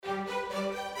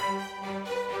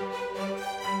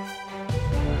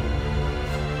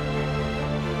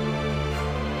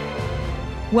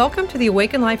Welcome to the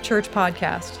Awaken Life Church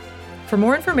podcast. For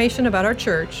more information about our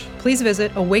church, please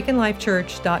visit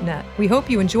awakenlifechurch.net. We hope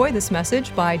you enjoy this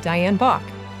message by Diane Bach.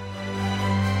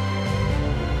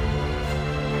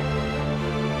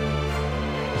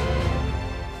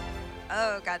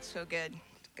 Oh, God's so good.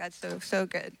 God's so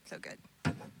good, so good.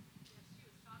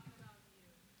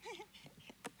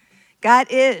 God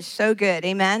is so good.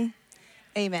 Amen?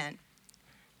 Amen.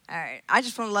 All right. I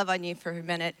just want to love on you for a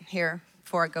minute here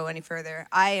before I go any further.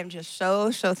 I am just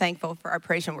so thankful for our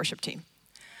praise and worship team.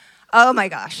 Oh, my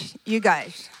gosh. You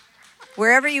guys,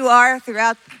 wherever you are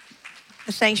throughout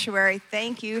the sanctuary,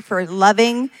 thank you for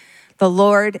loving the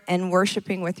Lord and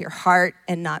worshiping with your heart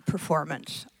and not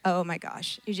performance. Oh, my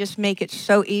gosh. You just make it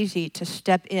so easy to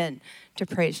step in to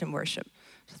praise and worship.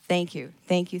 So thank you.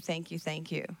 Thank you, thank you,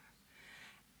 thank you.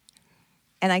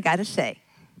 And I got to say,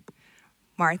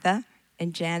 Martha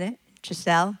and Janet,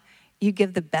 Giselle, you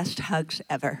give the best hugs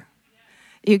ever.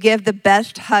 You give the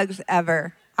best hugs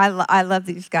ever. I love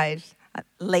these guys,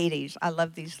 ladies. I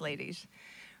love these ladies.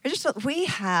 We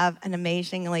have an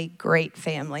amazingly great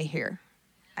family here.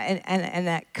 And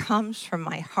that comes from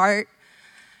my heart.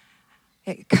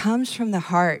 It comes from the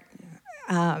heart.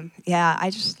 I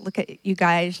just look at you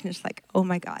guys and it's like, oh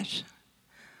my gosh.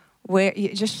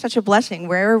 Just such a blessing.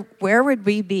 Where would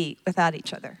we be without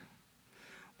each other?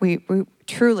 We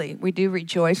truly do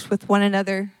rejoice with one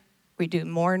another. We do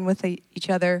mourn with each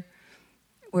other.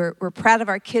 We're proud of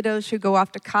our kiddos who go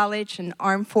off to college and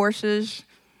armed forces,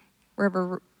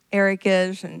 wherever Eric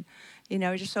is, and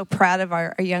just so proud of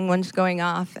our young ones going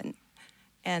off.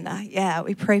 And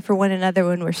we pray for one another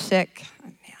when we're sick.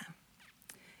 Yeah.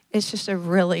 It's just a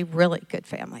really, really good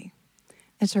family.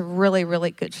 It's a really, really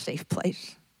good, safe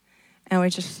place. And we're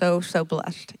just so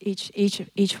blessed.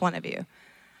 Each one of you.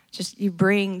 You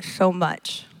bring so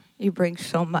much. You bring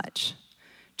so much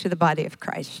to the body of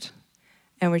Christ.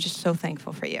 And we're just so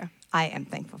thankful for you. I am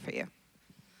thankful for you.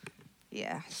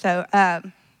 Yeah, so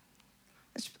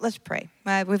let's pray.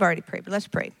 We've already prayed, but let's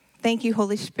pray. Thank you,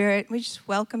 Holy Spirit. We just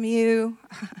welcome you.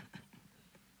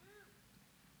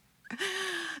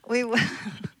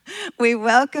 We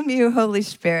welcome you, Holy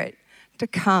Spirit, to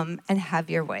come and have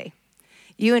your way.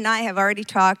 You and I have already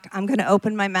talked. I'm going to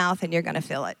open my mouth and you're going to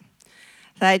fill it.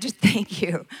 So I just thank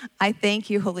you. I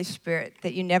thank you, Holy Spirit,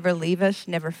 that you never leave us,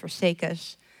 never forsake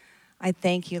us. I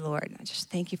thank you, Lord. I just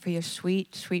thank you for your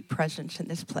sweet, sweet presence in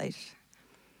this place.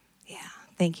 Yeah,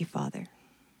 thank you, Father.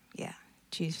 Yeah, in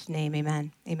Jesus' name,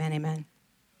 amen. Amen, amen.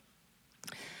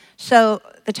 So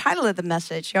the title of the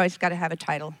message, you always got to have a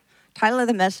title. Title of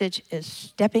the message is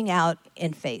Stepping Out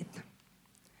in Faith.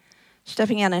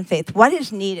 Stepping out in faith. What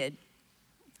is needed?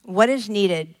 What is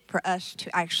needed for us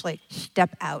to actually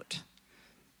step out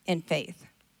in faith?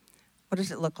 What does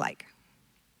it look like?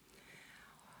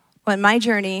 Well, in my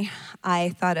journey,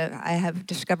 I have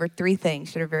discovered three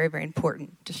things that are very, very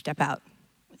important to step out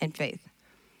in faith.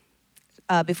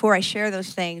 Before I share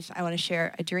those things, I want to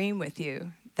share a dream with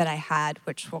you that I had,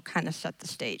 which will kind of set the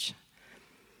stage.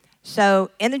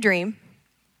 So in the dream,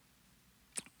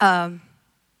 I'm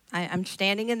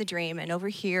standing in the dream, and over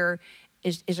here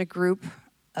is a group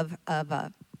of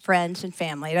friends and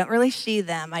family. I don't really see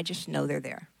them. I just know they're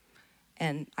there.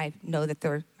 And I know that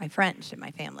they're my friends and my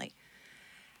family.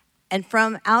 And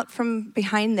out from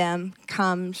behind them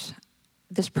comes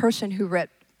this person who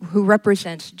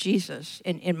represents Jesus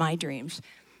in my dreams.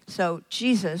 So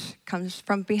Jesus comes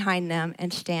from behind them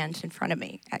and stands in front of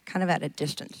me, at a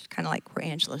distance, kind of like where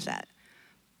Angela's at.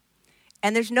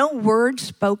 And there's no words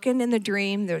spoken in the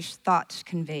dream. There's thoughts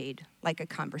conveyed, like a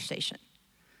conversation.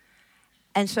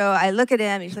 And so I look at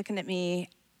him, he's looking at me,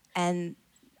 and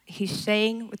he's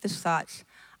saying with his thoughts,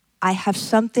 I have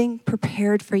something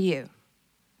prepared for you.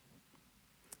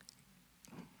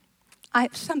 I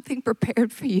have something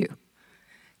prepared for you.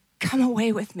 Come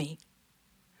away with me.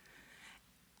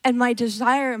 And my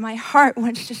desire, my heart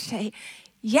wants to say,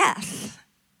 yes.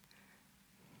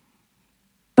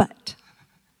 But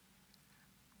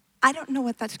I don't know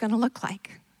what that's going to look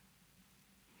like.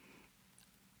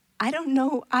 I don't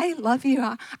know. I love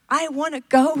you. I want to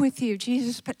go with you,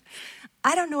 Jesus, but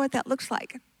I don't know what that looks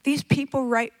like. These people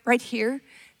right here,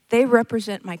 they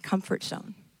represent my comfort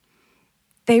zone.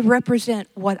 They represent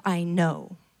what I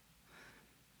know.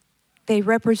 They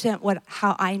represent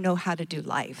how I know how to do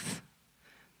life.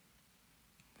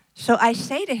 So I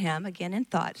say to him, again in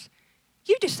thoughts,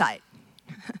 you decide.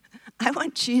 I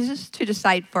want Jesus to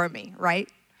decide for me, right?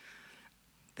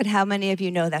 But how many of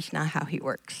you know that's not how he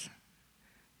works?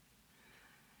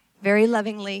 Very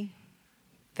lovingly,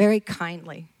 very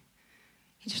kindly,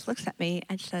 he just looks at me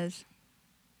and says,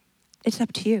 it's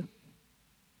up to you.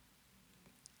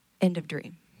 End of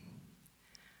dream.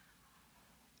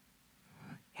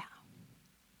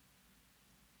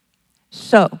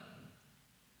 So,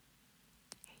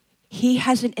 he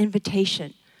has an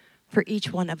invitation for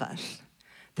each one of us.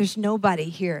 There's nobody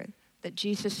here that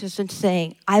Jesus isn't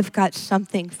saying, I've got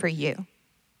something for you.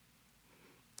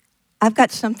 I've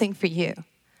got something for you.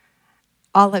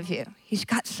 All of you. He's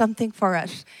got something for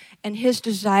us. And his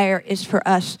desire is for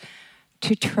us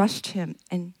to trust him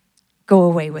and go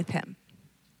away with him.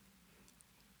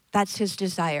 That's his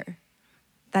desire.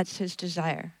 That's his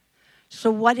desire. So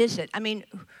what is it? I mean,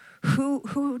 who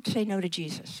would say no to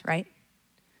Jesus, right?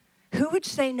 Who would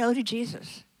say no to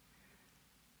Jesus?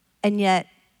 And yet,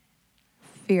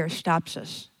 fear stops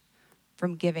us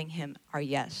from giving him our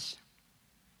yes.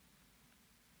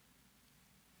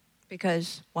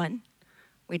 Because, one,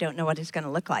 we don't know what it's going to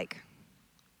look like.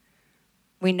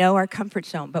 We know our comfort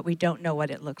zone, but we don't know what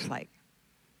it looks like.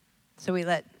 So we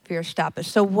let fear stop us.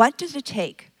 So what does it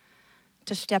take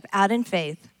to step out in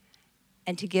faith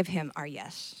and to give him our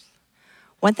yes?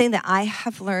 One thing that I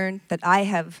have learned,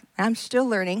 I'm still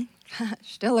learning,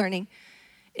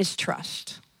 is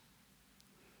trust.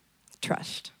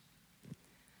 Trust.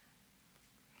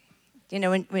 You know,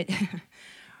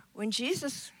 when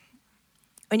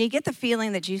you get the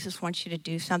feeling that Jesus wants you to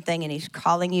do something and he's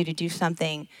calling you to do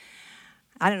something,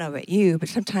 I don't know about you, but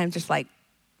sometimes it's like,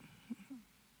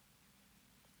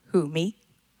 who, me?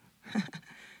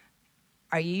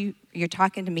 You're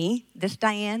talking to me, this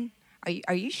Diane?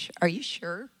 Are you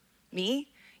sure? Me?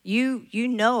 You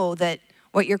know that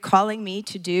what you're calling me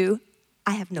to do,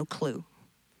 I have no clue.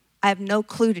 I have no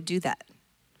clue to do that.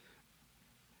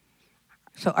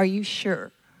 So are you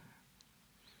sure?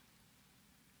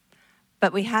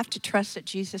 But we have to trust that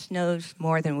Jesus knows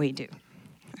more than we do.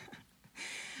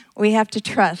 We have to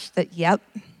trust that, yep,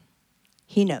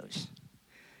 he knows.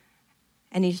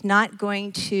 And he's not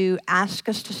going to ask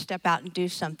us to step out and do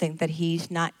something that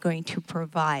he's not going to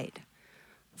provide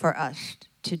for us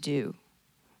to do,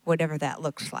 whatever that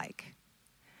looks like.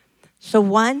 So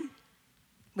one,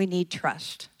 we need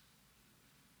trust.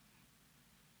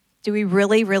 Do we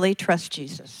really, really trust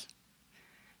Jesus?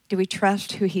 Do we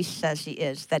trust who he says he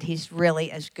is, that he's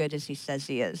really as good as he says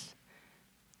he is?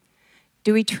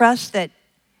 Do we trust that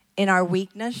in our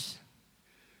weakness,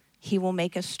 he will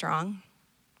make us strong?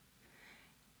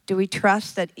 Do we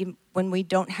trust that when we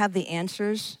don't have the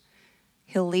answers,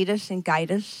 he'll lead us and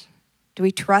guide us? Do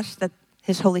we trust that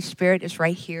his Holy Spirit is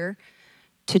right here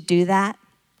to do that?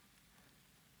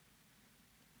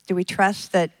 Do we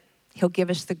trust that he'll give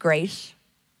us the grace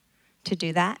to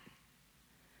do that?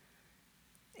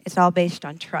 It's all based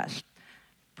on trust.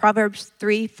 Proverbs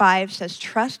 3:5 says,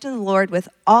 trust in the Lord with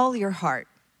all your heart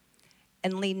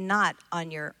and lean not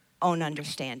on your own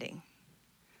understanding.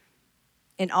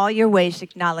 In all your ways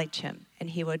acknowledge him,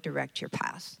 and he will direct your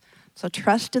paths. So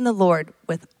trust in the Lord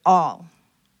with all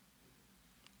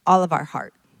of our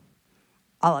heart,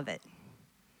 all of it,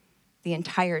 the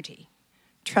entirety,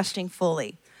 trusting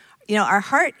fully. You know, our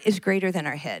heart is greater than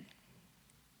our head.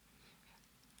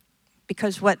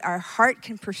 Because what our heart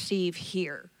can perceive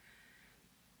here,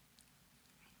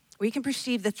 we can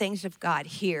perceive the things of God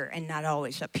here and not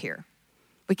always up here.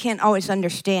 We can't always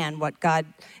understand what God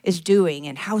is doing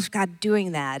and how's God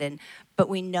doing that. But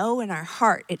we know in our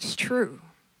heart it's true.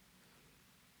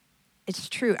 It's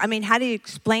true. I mean, how do you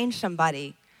explain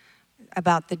somebody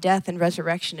about the death and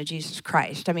resurrection of Jesus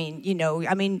Christ? I mean,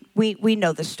 we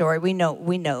know the story. We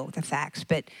know the facts.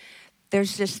 But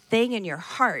there's this thing in your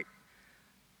heart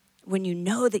when you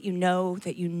know that you know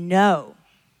that you know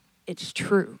it's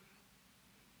true,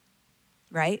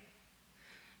 right?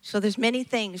 So there's many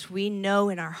things we know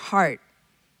in our heart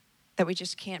that we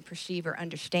just can't perceive or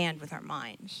understand with our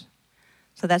minds.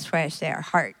 So that's why I say our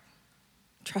heart.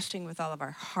 Trusting with all of our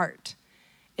heart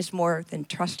is more than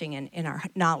trusting in our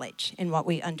knowledge, in what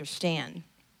we understand.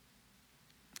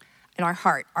 In our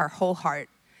heart, our whole heart.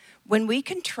 When we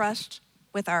can trust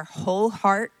with our whole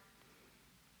heart,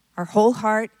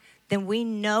 then we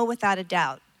know without a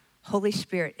doubt, Holy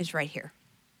Spirit is right here.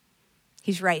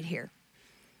 He's right here.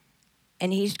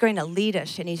 And he's going to lead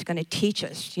us and he's going to teach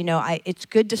us. You know, it's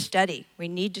good to study. We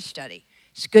need to study.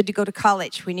 It's good to go to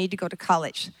college. We need to go to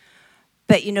college.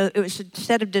 But, you know, it was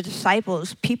said of the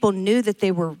disciples, people knew that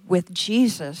they were with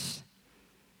Jesus.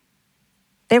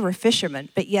 They were fishermen,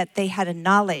 but yet they had a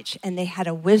knowledge and they had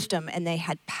a wisdom and they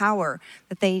had power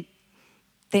that they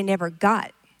never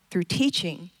got through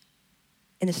teaching.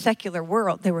 In the secular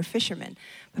world, they were fishermen,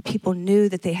 but people knew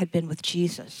that they had been with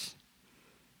Jesus.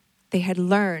 They had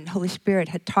learned, Holy Spirit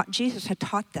had taught, Jesus had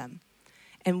taught them.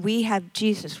 And we have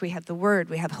Jesus, we have the Word,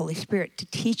 we have Holy Spirit to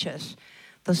teach us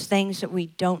those things that we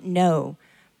don't know,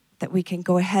 that we can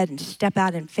go ahead and step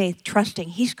out in faith, trusting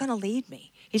He's going to lead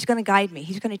me. He's going to guide me.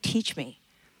 He's going to teach me.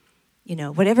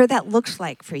 whatever that looks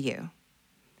like for you.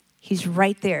 He's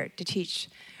right there to teach.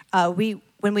 When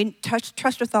we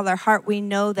trust with all our heart, we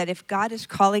know that if God is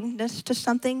calling us to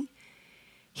something,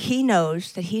 he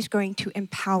knows that he's going to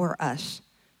empower us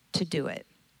to do it.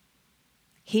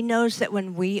 He knows that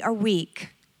when we are weak,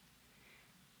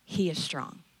 he is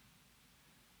strong.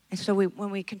 And so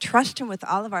when we can trust him with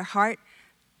all of our heart,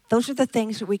 those are the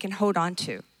things that we can hold on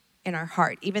to in our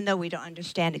heart, even though we don't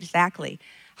understand exactly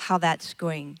how that's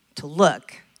going to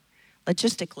look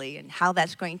logistically and how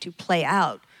that's going to play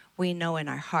out. We know in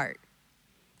our heart,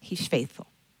 he's faithful.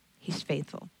 He's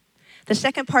faithful. The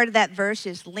second part of that verse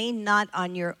is lean not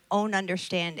on your own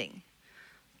understanding.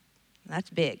 That's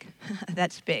big.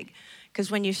 That's big.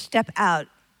 Because when you step out,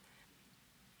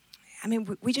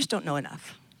 we just don't know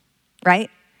enough, right?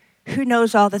 Who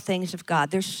knows all the things of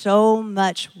God? There's so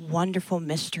much wonderful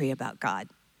mystery about God.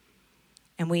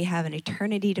 And we have an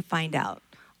eternity to find out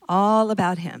all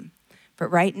about him.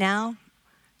 But right now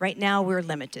we're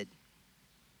limited.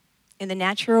 In the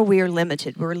natural, we are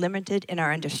limited. We're limited in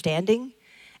our understanding,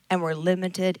 and we're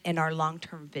limited in our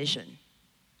long-term vision.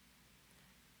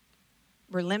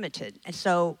 We're limited. And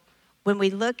so when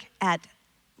we look at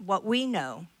what we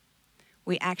know,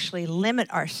 we actually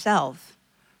limit ourselves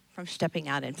from stepping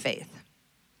out in faith.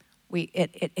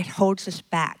 It holds us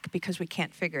back because we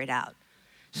can't figure it out.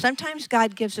 Sometimes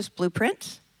God gives us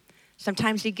blueprints.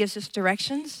 Sometimes he gives us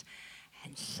directions.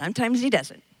 And sometimes he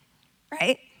doesn't,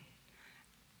 right?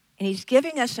 And he's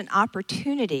giving us an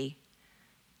opportunity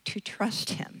to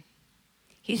trust him.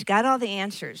 He's got all the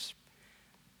answers,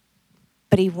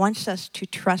 but he wants us to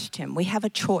trust him. We have a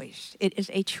choice. It is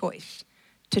a choice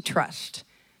to trust.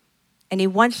 And he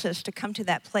wants us to come to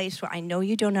that place where I know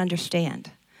you don't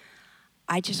understand.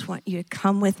 I just want you to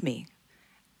come with me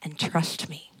and trust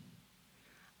me.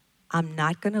 I'm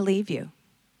not going to leave you.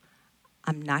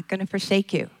 I'm not going to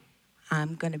forsake you.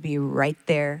 I'm going to be right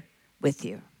there with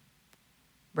you.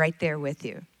 Right there with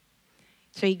you.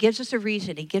 So he gives us a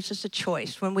reason. He gives us a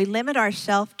choice. When we limit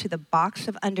ourselves to the box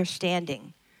of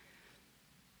understanding,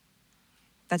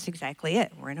 that's exactly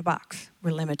it. We're in a box.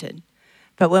 We're limited.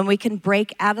 But when we can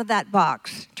break out of that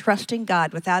box, trusting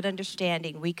God without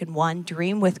understanding, we can, one,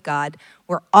 dream with God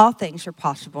where all things are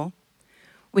possible.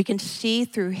 We can see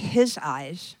through his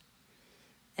eyes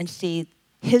and see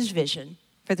his vision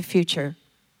for the future.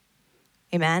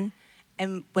 Amen?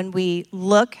 And when we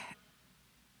look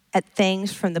at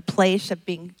things from the place of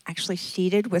being actually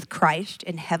seated with Christ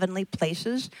in heavenly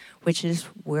places, which is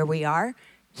where we are,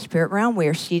 spirit realm, we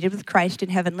are seated with Christ in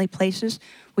heavenly places,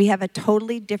 we have a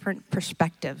totally different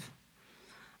perspective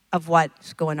of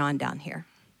what's going on down here,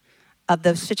 of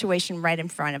the situation right in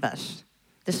front of us.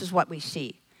 This is what we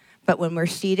see. But when we're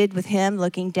seated with him,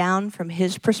 looking down from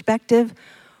his perspective,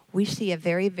 we see a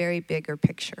very, very bigger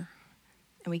picture,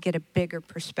 and we get a bigger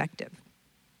perspective.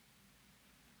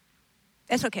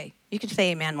 That's okay. You can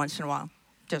say amen once in a while.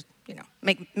 Just,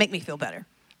 make me feel better.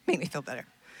 Make me feel better.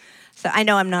 So I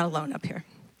know I'm not alone up here.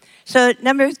 So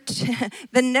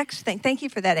the next thing, thank you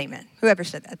for that amen. Whoever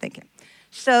said that, thank you.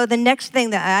 So the next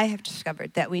thing that I have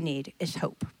discovered that we need is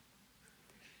hope.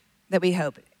 That we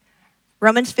hope.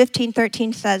 Romans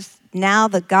 15:13 says, now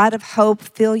the God of hope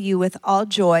fill you with all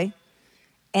joy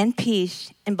and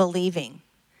peace in believing,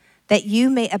 that you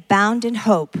may abound in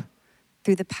hope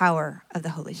through the power of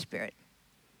the Holy Spirit.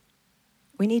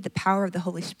 We need the power of the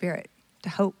Holy Spirit to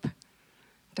hope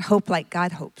like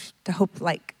God hopes, to hope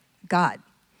like God.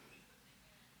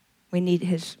 We need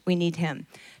him.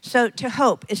 So to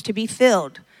hope is to be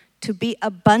filled, to be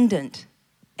abundant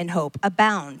in hope,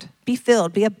 abound, be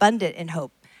filled, be abundant in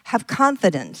hope. Have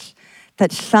confidence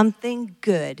that something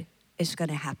good is going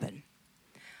to happen.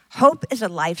 Hope is a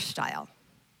lifestyle.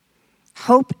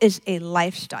 Hope is a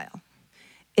lifestyle.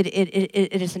 It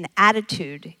is an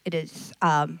attitude. It's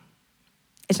a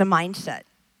mindset.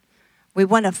 We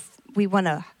want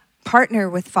to partner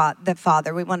with the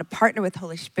Father. We want to partner with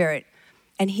Holy Spirit,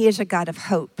 and he is a God of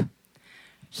hope.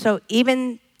 So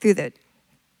even through the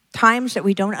times that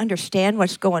we don't understand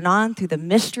what's going on, through the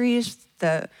mysteries,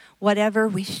 the whatever,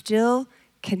 we still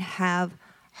can have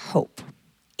hope.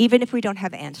 Even if we don't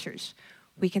have answers,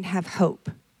 we can have hope.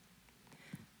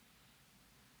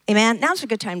 Amen? Now's a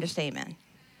good time to say amen.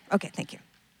 Okay, thank you.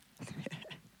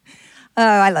 Oh,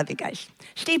 I love you guys.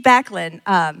 Steve Backlund,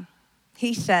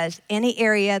 he says, any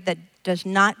area that does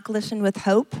not glisten with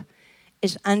hope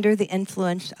is under the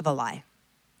influence of a lie.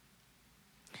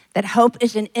 That hope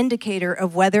is an indicator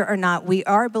of whether or not we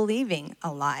are believing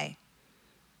a lie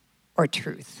or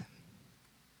truth.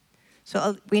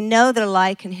 So we know that a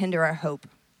lie can hinder our hope.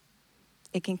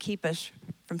 It can keep us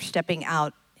from stepping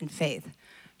out in faith.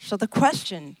 So the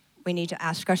question we need to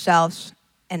ask ourselves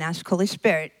and ask Holy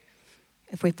Spirit,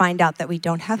 if we find out that we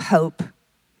don't have hope,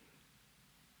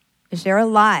 is there a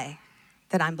lie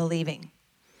that I'm believing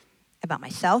about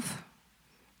myself,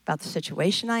 about the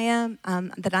situation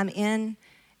that I'm in?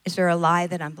 Is there a lie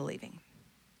that I'm believing?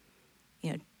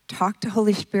 Talk to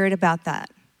Holy Spirit about that.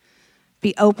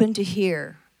 Be open to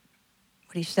hear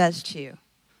what he says to you.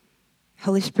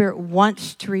 Holy Spirit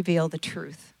wants to reveal the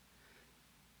truth.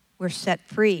 We're set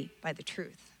free by the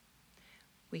truth.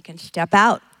 We can step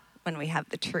out when we have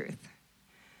the truth.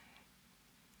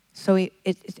 So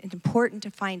it's important to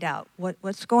find out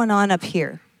what's going on up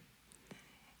here.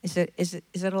 Is it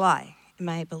a lie? Am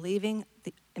I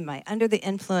am I under the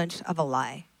influence of a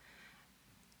lie?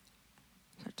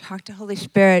 So talk to Holy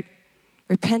Spirit,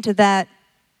 repent of that,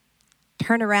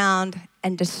 turn around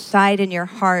and decide in your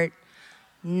heart,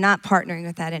 not partnering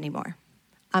with that anymore.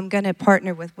 I'm going to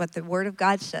partner with what the Word of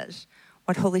God says,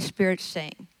 what Holy Spirit's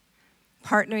saying,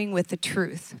 partnering with the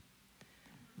truth,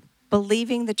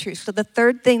 believing the truth. So the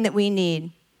third thing that we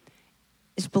need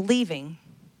is believing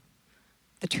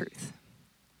the truth.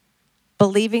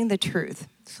 Believing the truth.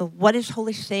 So what is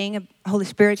Holy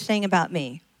Spirit saying about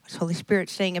me? What's Holy Spirit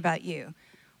saying about you?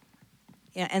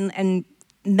 And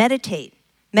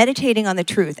meditating on the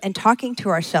truth and talking to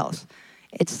ourselves.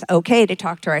 It's okay to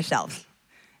talk to ourselves.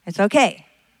 It's okay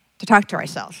to talk to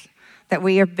ourselves. That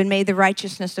we have been made the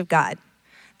righteousness of God.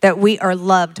 That we are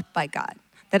loved by God.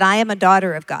 That I am a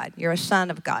daughter of God. You're a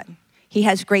son of God. He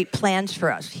has great plans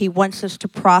for us. He wants us to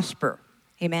prosper.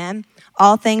 Amen?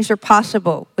 All things are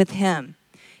possible with him.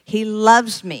 He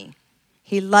loves me.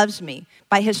 He loves me.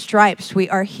 By his stripes, we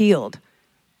are healed.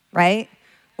 Right?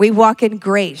 We walk in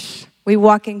grace. We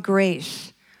walk in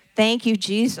grace. Thank you,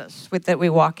 Jesus, that we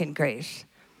walk in grace.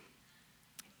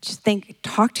 Just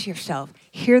talk to yourself.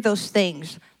 Hear those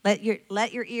things. Let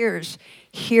your ears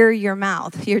hear your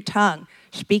mouth, your tongue,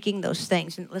 speaking those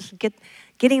things. And let's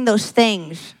getting those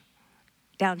things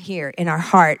down here in our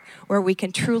heart where we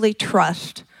can truly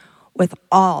trust with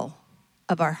all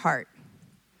of our heart,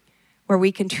 where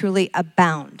we can truly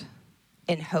abound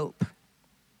in hope.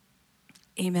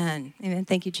 Amen. Amen.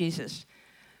 Thank you, Jesus.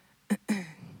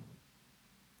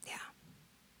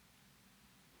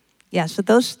 Yeah, so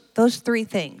those three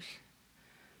things,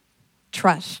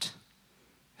 trust,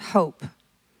 hope,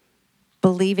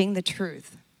 believing the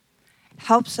truth,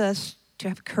 helps us to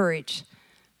have courage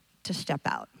to step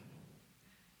out,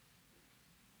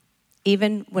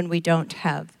 even when we don't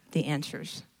have the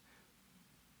answers.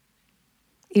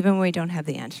 Even when we don't have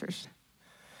the answers.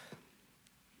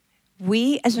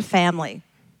 We as a family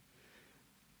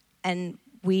and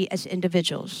we as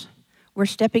individuals, we're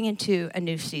stepping into a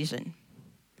new season.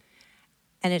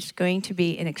 And it's going to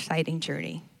be an exciting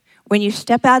journey. When you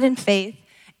step out in faith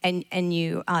and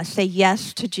you say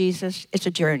yes to Jesus, it's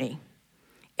a journey.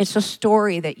 It's a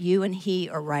story that you and he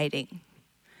are writing.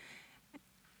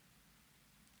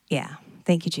 Yeah,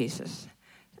 thank you, Jesus.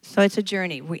 So it's a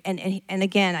journey. And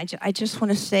again, I just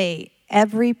want to say,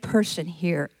 every person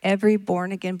here, every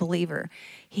born-again believer,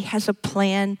 he has a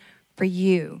plan for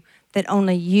you that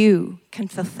only you can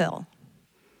fulfill.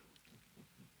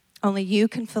 Only you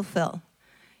can fulfill.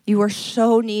 You are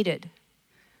so needed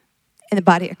in the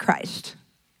body of Christ.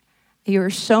 You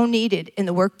are so needed in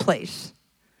the workplace.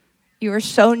 You are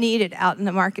so needed out in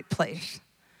the marketplace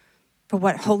for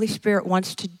what Holy Spirit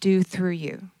wants to do through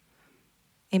you.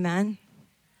 Amen?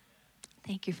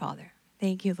 Thank you, Father.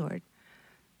 Thank you, Lord.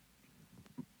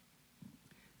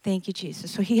 Thank you,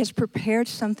 Jesus. So he has prepared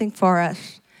something for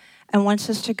us and wants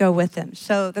us to go with him.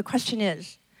 So the question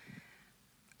is,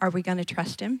 are we going to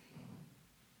trust him?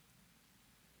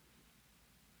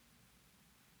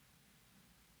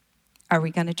 Are we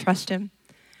going to trust him?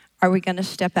 Are we going to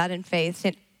step out in faith?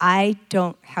 And I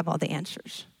don't have all the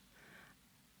answers.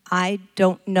 I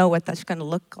don't know what that's going to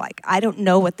look like. I don't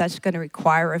know what that's going to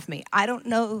require of me. I don't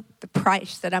know the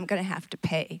price that I'm going to have to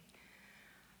pay.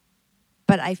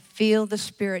 But I feel the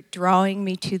Spirit drawing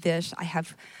me to this. I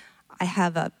have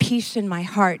a peace in my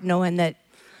heart knowing that,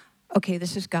 okay,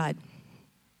 this is God.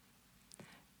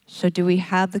 So do we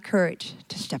have the courage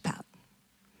to step out?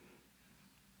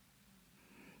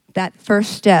 That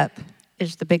first step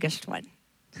is the biggest one.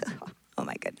 Oh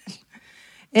my goodness.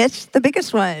 It's the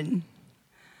biggest one.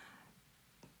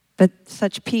 But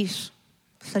such peace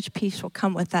will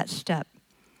come with that step.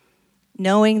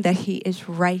 Knowing that he is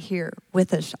right here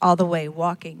with us all the way,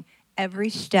 walking every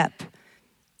step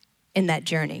in that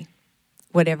journey,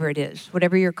 whatever it is,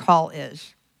 whatever your call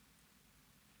is.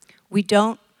 We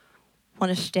don't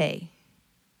want to stay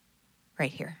right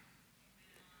here.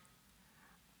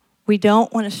 We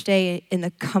don't want to stay in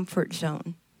the comfort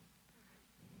zone.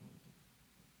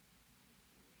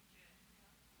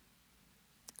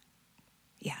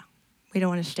 We don't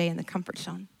want to stay in the comfort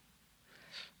zone.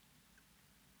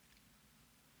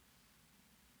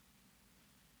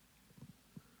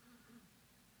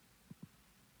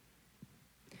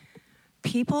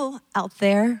 People out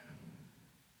there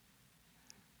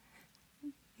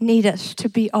need us to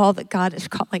be all that God is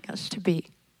calling us to be.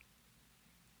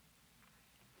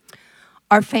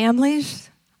 Our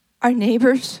families, our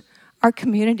neighbors, our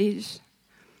communities,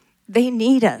 they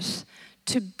need us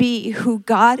to be who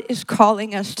God is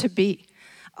calling us to be.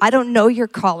 I don't know your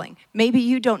calling. Maybe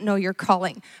you don't know your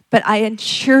calling, but I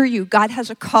assure you, God has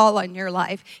a call on your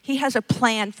life. He has a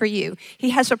plan for you.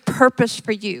 He has a purpose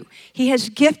for you. He has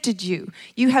gifted you.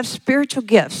 You have spiritual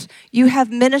gifts. You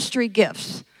have ministry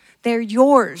gifts. They're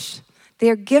yours.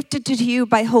 They're gifted to you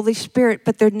by Holy Spirit,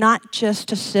 but they're not just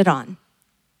to sit on.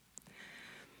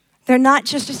 They're not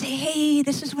just to say, hey,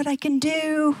 this is what I can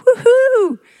do.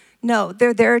 Woohoo! No,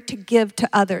 they're there to give to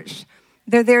others.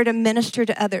 They're there to minister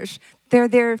to others. They're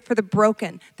there for the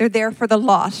broken. They're there for the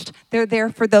lost. They're there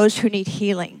for those who need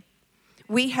healing.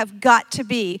 We have got to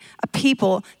be a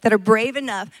people that are brave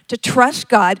enough to trust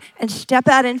God and step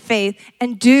out in faith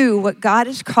and do what God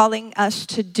is calling us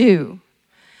to do.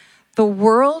 The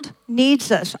world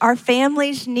needs us. Our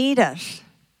families need us.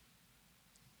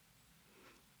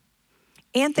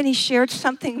 Anthony shared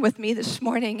something with me this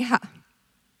morning, how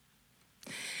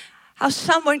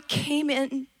someone came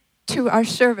in to our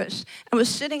service and was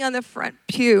sitting on the front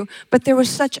pew, but there was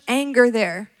such anger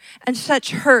there and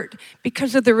such hurt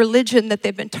because of the religion that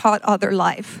they've been taught all their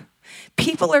life.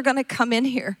 People are going to come in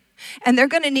here, and they're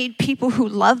going to need people who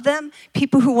love them,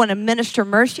 people who want to minister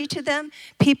mercy to them,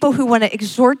 people who want to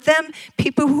exhort them,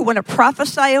 people who want to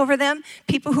prophesy over them,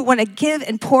 people who want to give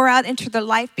and pour out into their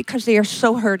life because they are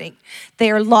so hurting. They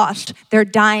are lost. They're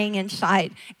dying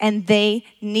inside, and they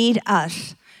need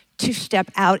us to step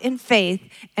out in faith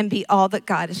and be all that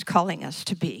God is calling us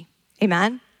to be.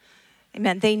 Amen?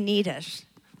 Amen. They need us.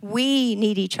 We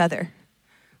need each other.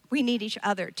 We need each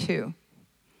other too.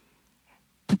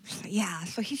 Yeah,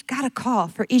 so he's got a call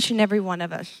for each and every one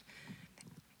of us.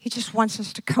 He just wants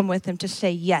us to come with him, to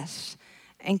say yes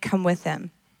and come with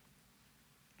him.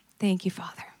 Thank you,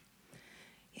 Father.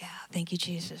 Yeah, thank you,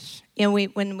 Jesus. You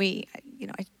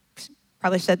know, I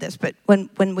probably said this, but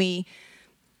when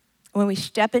we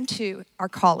step into our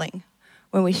calling,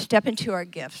 when we step into our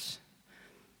gifts,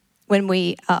 when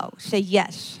we say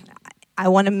yes, I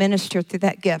want to minister through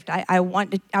that gift. I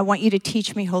want you to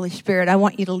teach me, Holy Spirit. I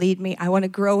want you to lead me. I want to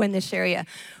grow in this area.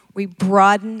 We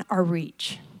broaden our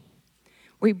reach.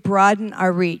 We broaden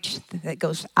our reach that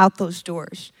goes out those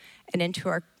doors and into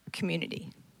our community.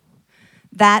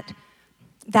 That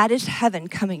is heaven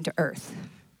coming to earth.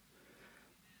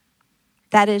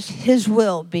 That is his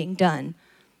will being done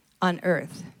on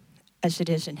earth as it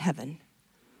is in heaven.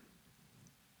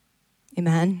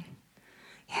 Amen?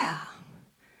 Yeah.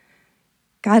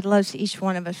 God loves each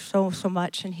one of us so, so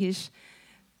much, and he's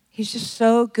just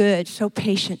so good, so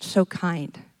patient, so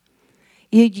kind.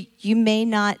 You may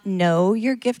not know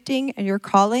your gifting and your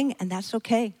calling, and that's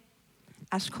okay.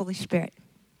 Ask Holy Spirit.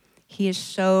 He is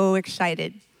so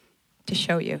excited to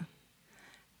show you,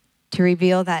 to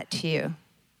reveal that to you.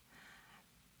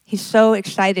 He's so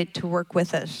excited to work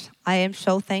with us. I am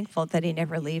so thankful that he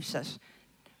never leaves us,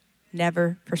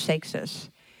 never forsakes us.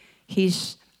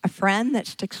 He's a friend that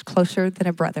sticks closer than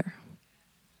a brother.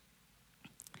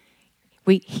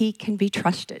 He can be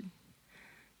trusted.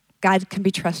 God can be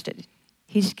trusted.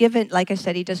 He's given, like I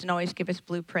said, he doesn't always give us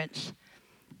blueprints,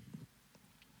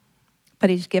 but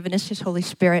he's given us his Holy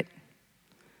Spirit.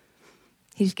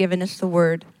 He's given us the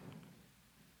Word.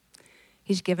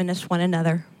 He's given us one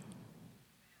another.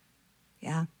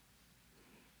 Yeah.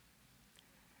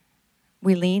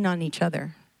 We lean on each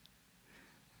other.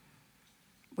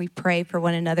 We pray for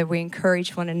one another. We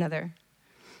encourage one another.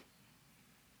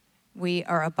 We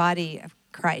are a body of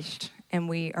Christ, and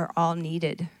we are all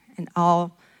needed and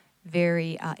all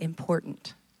very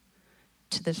important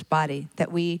to this body.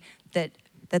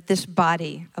 That this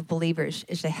body of believers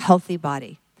is a healthy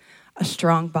body, a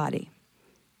strong body.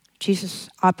 Jesus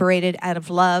operated out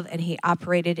of love, and he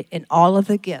operated in all of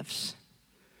the gifts.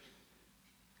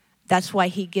 That's why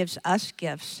he gives us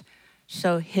gifts,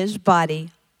 so his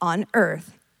body on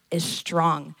earth is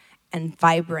strong and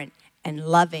vibrant and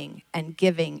loving and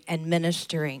giving and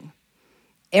ministering.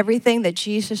 Everything that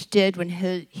Jesus did when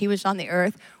he was on the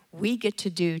earth, we get to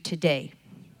do today.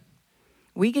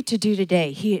 We get to do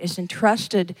today. He has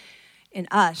entrusted in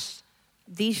us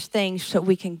these things so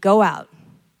we can go out,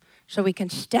 so we can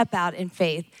step out in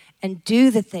faith and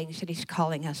do the things that he's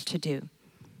calling us to do,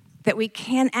 that we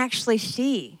can actually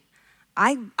see.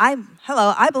 I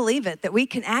believe it, that we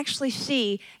can actually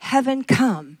see heaven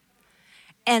come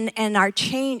and our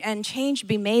change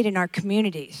be made in our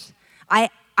communities. I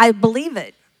believe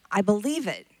it. I believe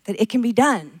it, that it can be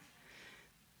done.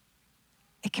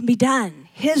 It can be done.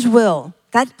 His will.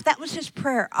 That was his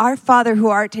prayer. Our Father who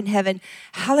art in heaven,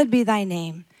 hallowed be thy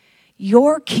name.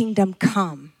 Your kingdom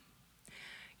come.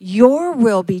 Your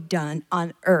will be done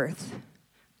on earth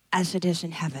as it is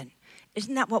in heaven.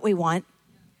 Isn't that what we want?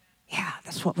 Yeah,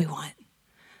 that's what we want.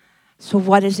 So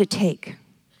what does it take?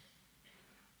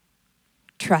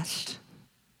 Trust,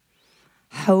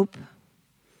 hope,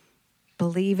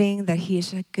 believing that he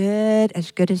is as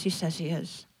good as he says he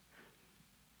is.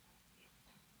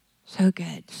 So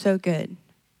good, so good.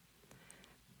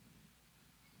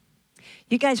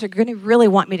 You guys are going to really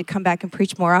want me to come back and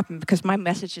preach more often because my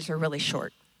messages are really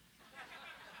short.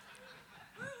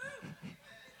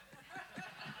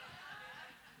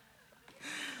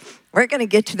 We're going to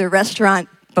get to the restaurant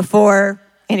before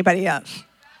anybody else.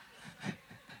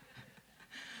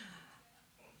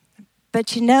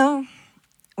 But you know,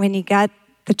 when you got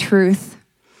the truth,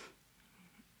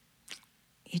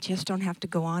 you just don't have to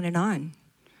go on and on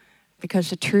because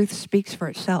the truth speaks for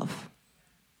itself.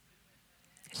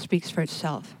 It speaks for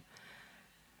itself.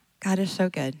 God is so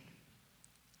good.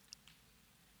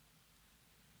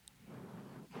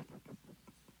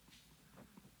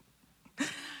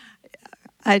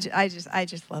 I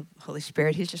just love Holy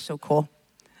Spirit. He's just so cool.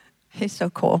 He's so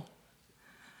cool.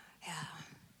 Yeah.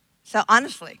 So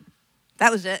honestly,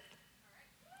 that was it.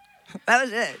 That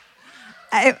was it.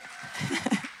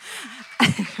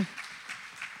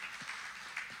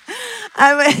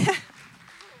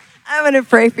 I'm going to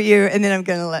pray for you, and then I'm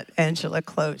going to let Angela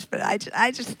close. But I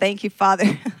just thank you,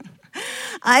 Father.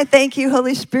 I thank you,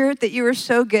 Holy Spirit, that you are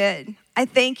so good. I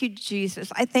thank you,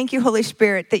 Jesus. I thank you, Holy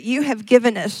Spirit, that you have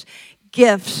given us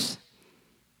gifts.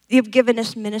 You've given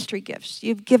us ministry gifts.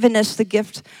 You've given us the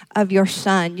gift of your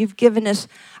Son. You've given us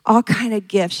all kind of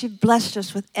gifts. You've blessed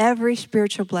us with every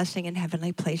spiritual blessing in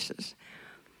heavenly places.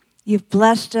 You've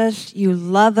blessed us. You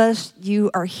love us. You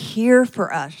are here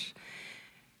for us.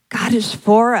 God is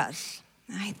for us.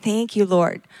 I thank you,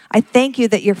 Lord. I thank you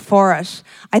that you're for us.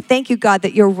 I thank you, God,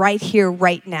 that you're right here,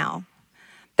 right now.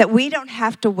 That we don't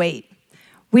have to wait.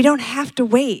 We don't have to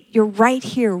wait. You're right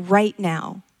here, right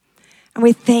now. And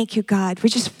we thank you, God. We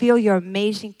just feel your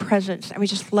amazing presence, and we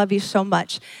just love you so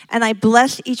much. And I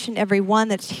bless each and every one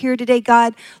that's here today,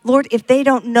 God. Lord, if they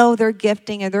don't know their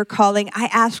gifting and their calling, I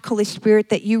ask, Holy Spirit,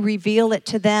 that you reveal it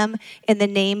to them in the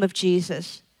name of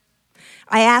Jesus.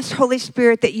 I ask, Holy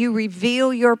Spirit, that you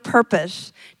reveal your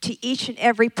purpose to each and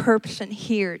every person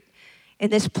here in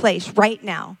this place right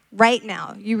now. Right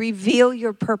now, you reveal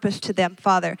your purpose to them,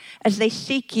 Father, as they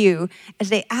seek you, as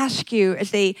they ask you,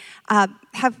 as they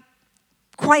have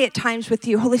quiet times with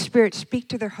you. Holy Spirit, speak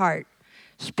to their heart.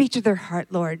 Speak to their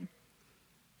heart, Lord.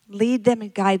 Lead them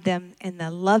and guide them in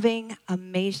the loving,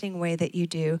 amazing way that you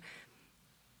do.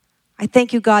 I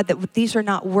thank you, God, that these are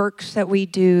not works that we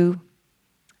do.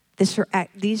 These are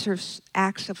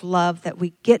acts of love that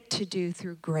we get to do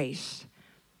through grace.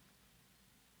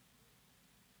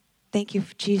 Thank you,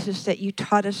 Jesus, that you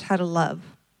taught us how to love.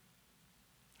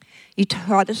 You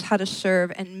taught us how to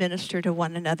serve and minister to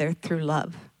one another through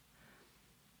love.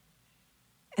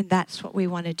 And that's what we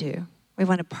want to do. We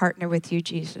want to partner with you,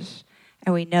 Jesus.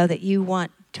 And we know that you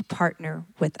want to partner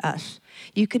with us.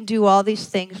 You can do all these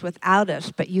things without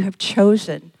us, but you have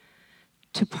chosen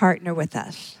to partner with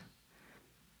us.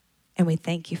 And we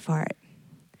thank you for it.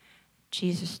 In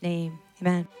Jesus' name,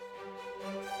 amen.